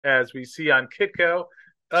as we see on Kitco,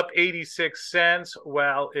 up 86 cents,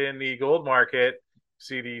 while in the gold market,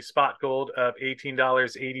 see the spot gold up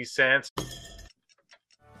 $18.80.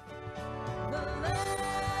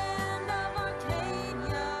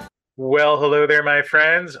 Well, hello there, my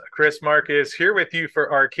friends. Chris Marcus here with you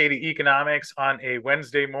for Arcadia Economics on a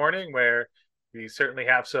Wednesday morning where we certainly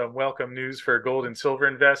have some welcome news for gold and silver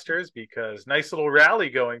investors because nice little rally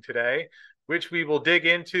going today, which we will dig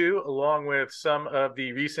into along with some of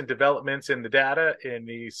the recent developments in the data in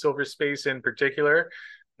the silver space in particular.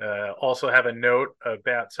 Also have a note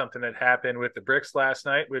about something that happened with the BRICS last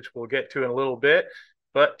night, which we'll get to in a little bit.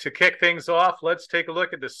 But to kick things off, let's take a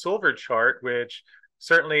look at the silver chart, which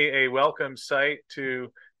certainly a welcome sight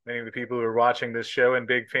to many of the people who are watching this show and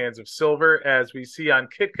big fans of silver. As we see on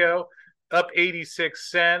Kitco, up 86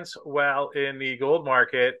 cents, while in the gold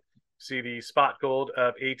market, see the spot gold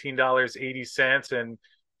up $18.80. And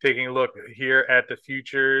taking a look here at the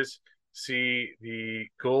futures, see the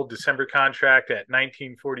gold December contract at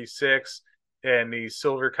 1946 and the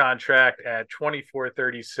silver contract at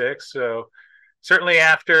 2436. So certainly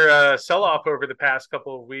after a sell-off over the past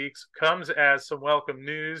couple of weeks comes as some welcome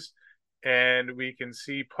news. And we can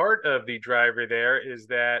see part of the driver there is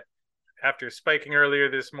that after spiking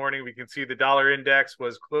earlier this morning, we can see the dollar index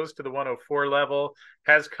was close to the 104 level,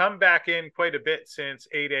 has come back in quite a bit since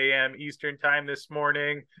 8 a.m. Eastern time this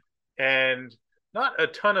morning. And not a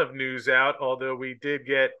ton of news out, although we did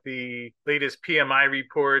get the latest PMI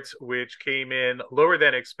reports, which came in lower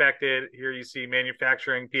than expected. Here you see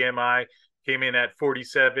manufacturing PMI came in at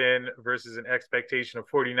 47 versus an expectation of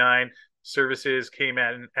 49. Services came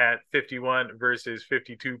in at 51 versus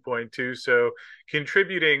 52.2. So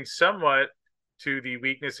contributing somewhat to the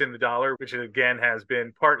weakness in the dollar, which again has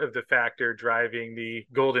been part of the factor driving the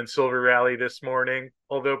gold and silver rally this morning,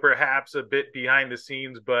 although perhaps a bit behind the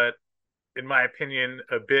scenes, but in my opinion,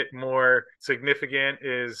 a bit more significant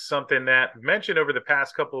is something that I've mentioned over the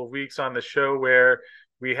past couple of weeks on the show, where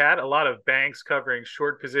we had a lot of banks covering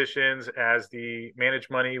short positions as the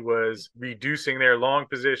managed money was reducing their long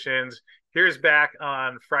positions. Here's back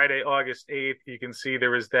on Friday, August 8th. You can see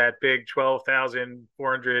there was that big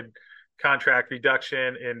 12,400 contract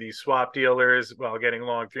reduction in the swap dealers while getting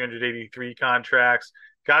long 383 contracts.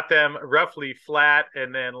 Got them roughly flat.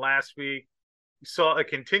 And then last week, we saw a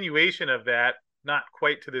continuation of that, not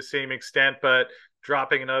quite to the same extent, but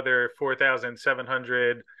dropping another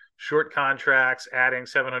 4,700 short contracts, adding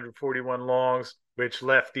 741 longs, which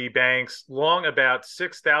left the banks long about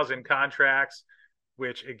 6,000 contracts,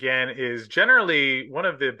 which again is generally one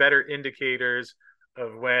of the better indicators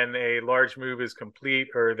of when a large move is complete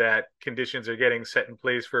or that conditions are getting set in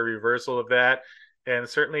place for a reversal of that. And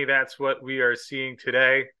certainly that's what we are seeing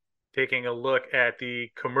today. Taking a look at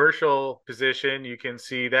the commercial position, you can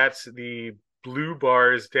see that's the blue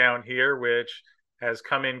bars down here, which has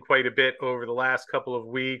come in quite a bit over the last couple of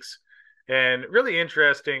weeks. And really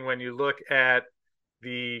interesting when you look at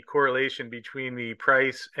the correlation between the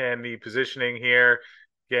price and the positioning here.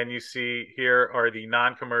 Again, you see here are the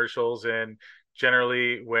non-commercials, and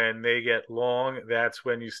generally when they get long, that's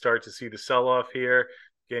when you start to see the sell-off here.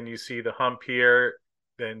 Again, you see the hump here,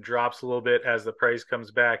 then drops a little bit as the price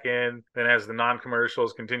comes back in. Then as the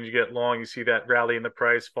non-commercials continue to get long, you see that rally in the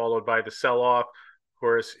price followed by the sell-off. Of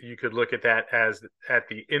course, you could look at that as at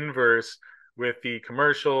the inverse with the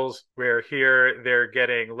commercials, where here they're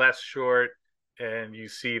getting less short and you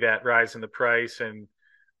see that rise in the price and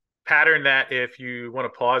pattern that if you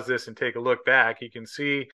want to pause this and take a look back, you can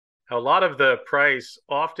see a lot of the price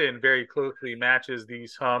often very closely matches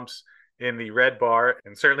these humps in the red bar.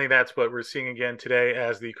 And certainly that's what we're seeing again today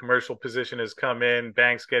as the commercial position has come in,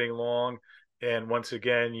 banks getting long. And once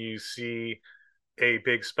again, you see a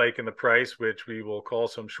big spike in the price, which we will call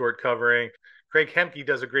some short covering. Craig Hemke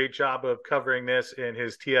does a great job of covering this in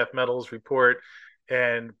his TF Metals report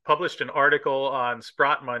and published an article on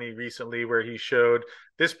Sprott Money recently where he showed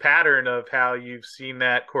this pattern of how you've seen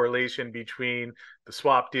that correlation between the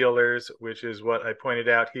swap dealers, which is what I pointed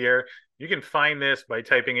out here. You can find this by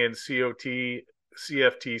typing in COT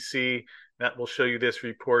CFTC. That will show you this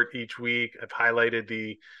report each week. I've highlighted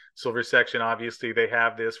the silver section. Obviously, they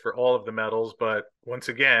have this for all of the metals. But once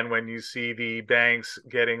again, when you see the banks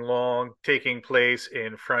getting long taking place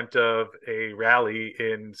in front of a rally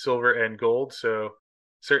in silver and gold. So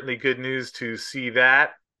certainly good news to see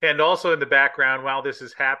that. And also in the background, while this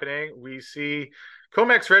is happening, we see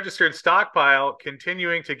COMEX registered stockpile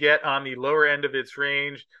continuing to get on the lower end of its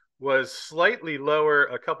range. Was slightly lower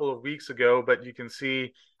a couple of weeks ago, but you can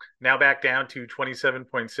see now back down to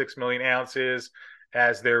 27.6 million ounces,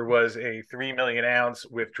 as there was a 3 million ounce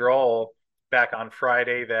withdrawal back on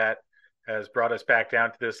Friday that has brought us back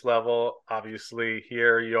down to this level. Obviously,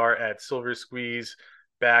 here you are at Silver Squeeze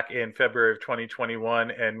back in February of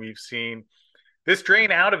 2021, and we've seen this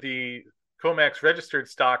drain out of the COMEX registered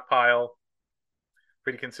stockpile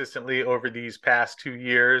pretty consistently over these past 2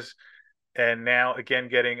 years, and now again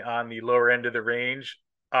getting on the lower end of the range.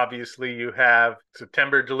 Obviously, you have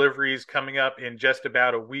September deliveries coming up in just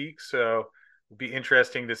about a week, so it'll be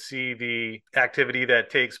interesting to see the activity that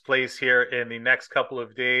takes place here in the next couple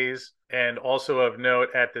of days. And also of note,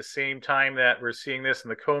 at the same time that we're seeing this in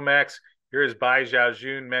the COMEX, here is Bai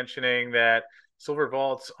Xiaojun mentioning that silver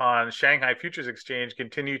vaults on Shanghai Futures Exchange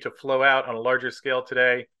continue to flow out on a larger scale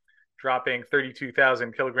today, dropping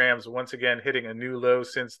 32,000 kilograms, once again hitting a new low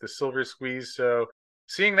since the silver squeeze. So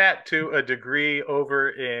seeing that to a degree over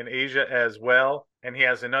in Asia as well. And he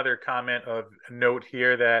has another comment of note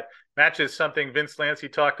here that matches something Vince Lancy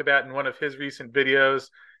talked about in one of his recent videos.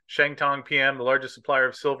 Shengtong PM, the largest supplier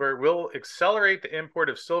of silver, will accelerate the import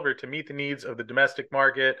of silver to meet the needs of the domestic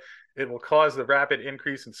market. It will cause the rapid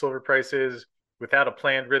increase in silver prices without a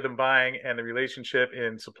planned rhythm buying, and the relationship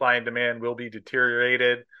in supply and demand will be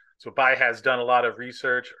deteriorated. So Bai has done a lot of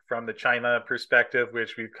research from the China perspective,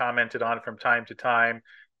 which we've commented on from time to time.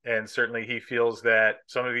 And certainly he feels that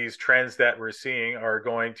some of these trends that we're seeing are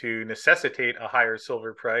going to necessitate a higher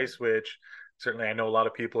silver price, which certainly I know a lot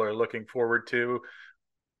of people are looking forward to.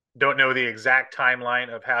 Don't know the exact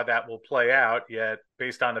timeline of how that will play out yet,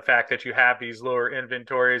 based on the fact that you have these lower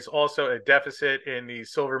inventories, also a deficit in the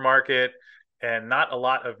silver market, and not a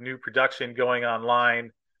lot of new production going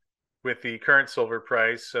online with the current silver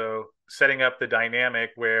price. So setting up the dynamic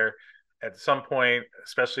where at some point,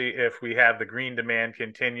 especially if we have the green demand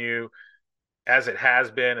continue as it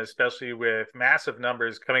has been, especially with massive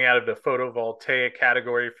numbers coming out of the photovoltaic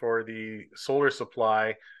category for the solar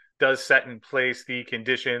supply, does set in place the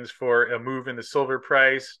conditions for a move in the silver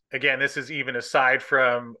price. Again, this is even aside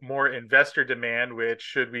from more investor demand, which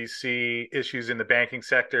should we see issues in the banking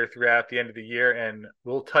sector throughout the end of the year. And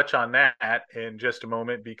we'll touch on that in just a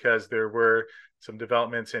moment because there were some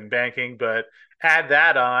developments in banking, but add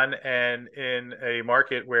that on, and in a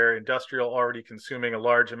market where industrial already consuming a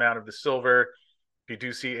large amount of the silver, you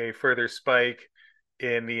do see a further spike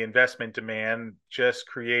in the investment demand, just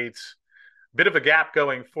creates bit of a gap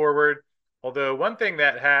going forward. Although one thing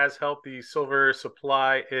that has helped the silver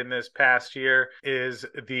supply in this past year is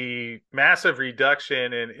the massive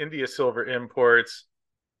reduction in India silver imports.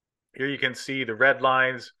 Here you can see the red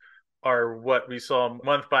lines are what we saw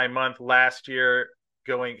month by month last year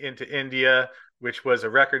going into India, which was a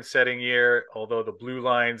record-setting year, although the blue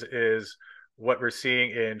lines is what we're seeing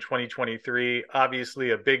in 2023. Obviously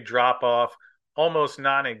a big drop-off, almost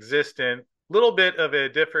non-existent. Little bit of a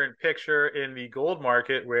different picture in the gold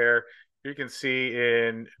market, where you can see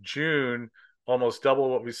in June almost double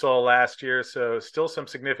what we saw last year. So still some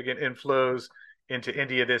significant inflows into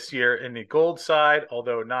India this year in the gold side,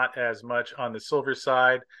 although not as much on the silver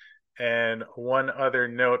side. And one other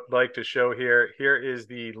note I'd like to show here, here is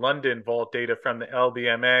the London vault data from the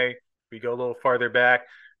LBMA. We go a little farther back,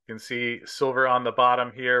 you can see silver on the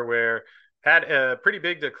bottom here, where had a pretty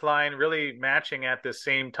big decline, really matching at the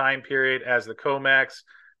same time period as the COMEX,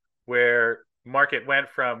 where market went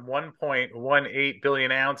from 1.18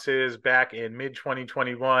 billion ounces back in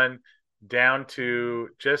mid-2021 down to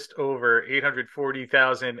just over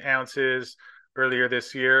 840,000 ounces earlier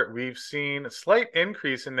this year. We've seen a slight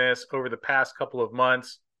increase in this over the past couple of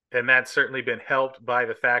months, and that's certainly been helped by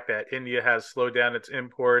the fact that India has slowed down its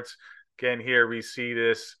imports. Again, here we see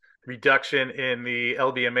this reduction in the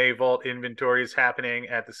LBMA vault inventories happening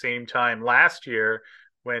at the same time last year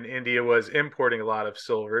when India was importing a lot of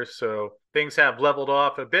silver. So things have leveled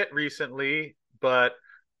off a bit recently, but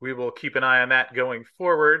we will keep an eye on that going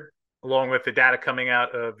forward, along with the data coming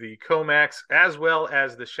out of the COMEX as well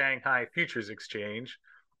as the Shanghai Futures Exchange.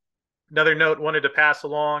 Another note wanted to pass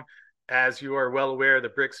along, as you are well aware, the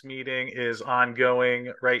BRICS meeting is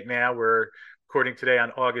ongoing right now. We're recording today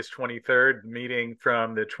on August 23rd, meeting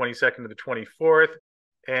from the 22nd to the 24th.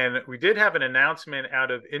 And we did have an announcement out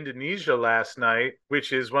of Indonesia last night,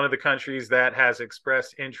 which is one of the countries that has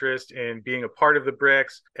expressed interest in being a part of the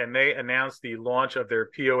BRICS. And they announced the launch of their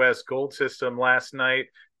POS gold system last night,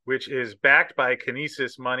 which is backed by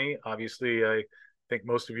Kinesis money. Obviously, I think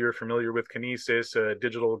most of you are familiar with Kinesis, a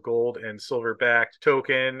digital gold and silver backed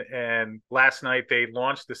token. And last night they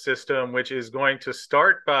launched the system, which is going to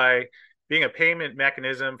start by being a payment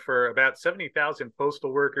mechanism for about 70,000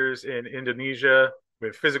 postal workers in Indonesia,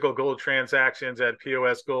 with physical gold transactions at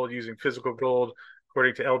POS Gold using physical gold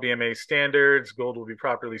according to LBMA standards. Gold will be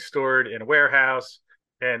properly stored in a warehouse.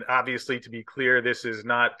 And obviously, to be clear, this is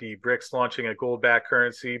not the BRICS launching a gold-backed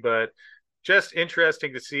currency, but just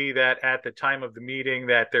interesting to see that at the time of the meeting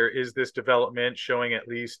that there is this development showing at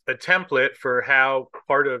least a template for how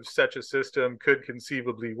part of such a system could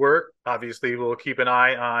conceivably work. Obviously, we'll keep an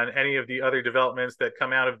eye on any of the other developments that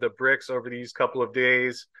come out of the BRICS over these couple of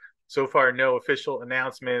days. So far, no official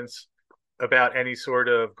announcements about any sort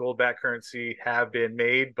of gold-backed currency have been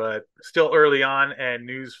made, but still early on and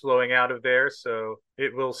news flowing out of there. So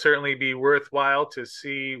it will certainly be worthwhile to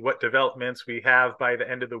see what developments we have by the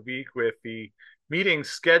end of the week, with the meeting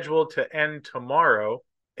scheduled to end tomorrow.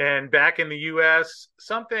 And back in the US,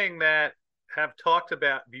 something that have talked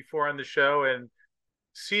about before on the show and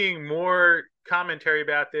seeing more commentary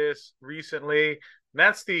about this recently,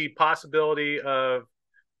 that's the possibility of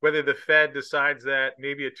whether the Fed decides that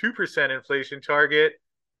maybe a 2% inflation target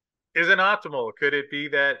isn't optimal. Could it be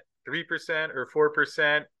that 3% or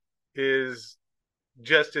 4% is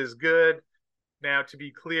just as good? Now, to be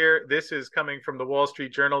clear, this is coming from the Wall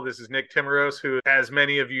Street Journal. This is Nick Timiraos, who, as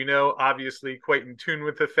many of you know, obviously quite in tune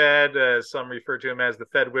with the Fed. Some refer to him as the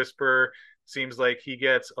Fed Whisperer. Seems like he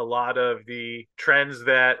gets a lot of the trends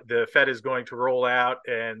that the Fed is going to roll out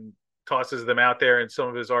and tosses them out there in some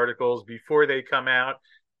of his articles before they come out.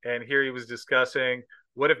 And here he was discussing,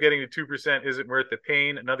 what if getting to 2% isn't worth the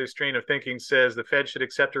pain? Another strain of thinking says the Fed should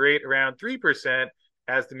accept a rate around 3%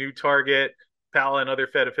 as the new target. Powell and other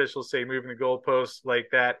Fed officials say moving the goalposts like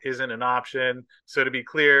that isn't an option. So to be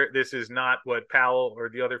clear, this is not what Powell or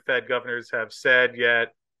the other Fed governors have said yet,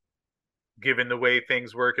 given the way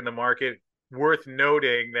things work in the market. Worth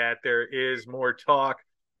noting that there is more talk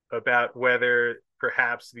about whether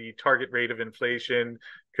perhaps the target rate of inflation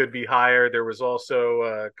could be higher. There was also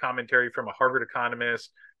a commentary from a Harvard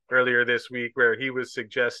economist earlier this week where he was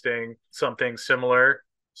suggesting something similar.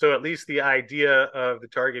 So at least the idea of the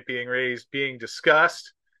target being raised being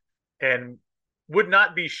discussed, and would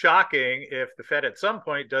not be shocking if the Fed at some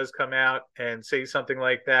point does come out and say something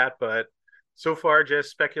like that. But so far,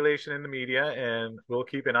 just speculation in the media, and we'll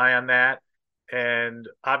keep an eye on that. And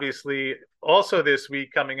obviously, also this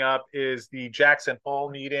week coming up is the Jackson Hole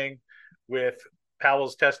meeting, with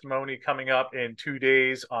Powell's testimony coming up in 2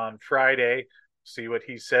 days on Friday. See what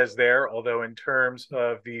he says there. Although in terms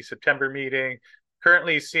of the September meeting,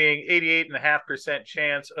 currently seeing 88.5%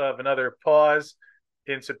 chance of another pause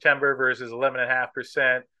in September versus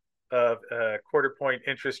 11.5% of a quarter point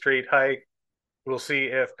interest rate hike. We'll see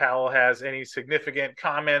if Powell has any significant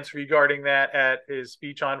comments regarding that at his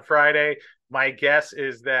speech on Friday. My guess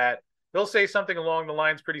is that they'll say something along the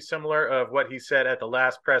lines pretty similar of what he said at the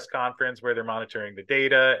last press conference, where they're monitoring the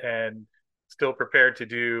data and still prepared to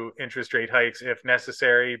do interest rate hikes if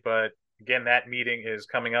necessary. But again, that meeting is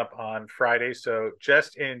coming up on Friday, so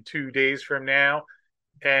just in 2 days from now.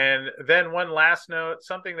 And then one last note,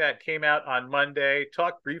 something that came out on Monday,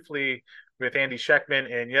 talked briefly with Andy Schectman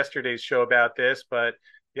in yesterday's show about this, but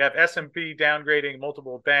you have S&P downgrading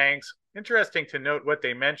multiple banks. Interesting to note what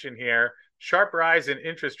they mention here. Sharp rise in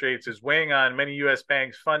interest rates is weighing on many U.S.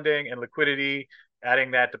 banks' funding and liquidity, adding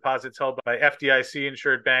that deposits held by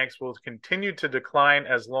FDIC-insured banks will continue to decline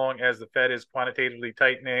as long as the Fed is quantitatively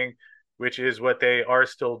tightening, which is what they are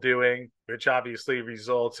still doing, which obviously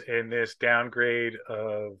results in this downgrade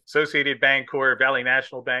of Associated Bancorp, Valley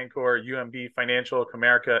National Bancorp, UMB Financial,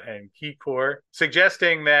 Comerica, and KeyCorp,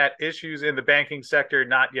 suggesting that issues in the banking sector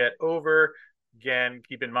not yet over. Again,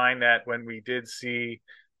 keep in mind that when we did see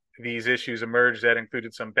these issues emerge that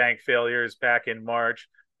included some bank failures back in March,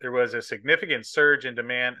 there was a significant surge in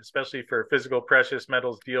demand, especially for physical precious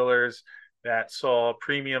metals dealers, that saw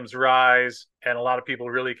premiums rise, and a lot of people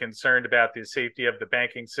really concerned about the safety of the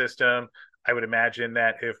banking system. I would imagine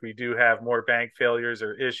that if we do have more bank failures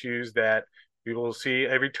or issues, that we will see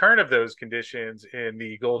a return of those conditions in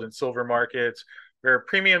the gold and silver markets, where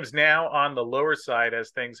premiums now on the lower side as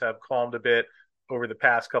things have calmed a bit over the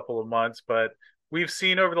past couple of months. But we've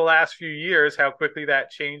seen over the last few years how quickly that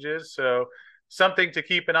changes. So something to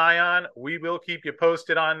keep an eye on. We will keep you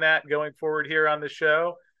posted on that going forward here on the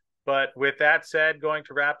show. But with that said, going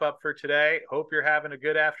to wrap up for today. Hope you're having a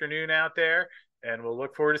good afternoon out there, and we'll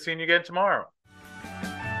look forward to seeing you again tomorrow.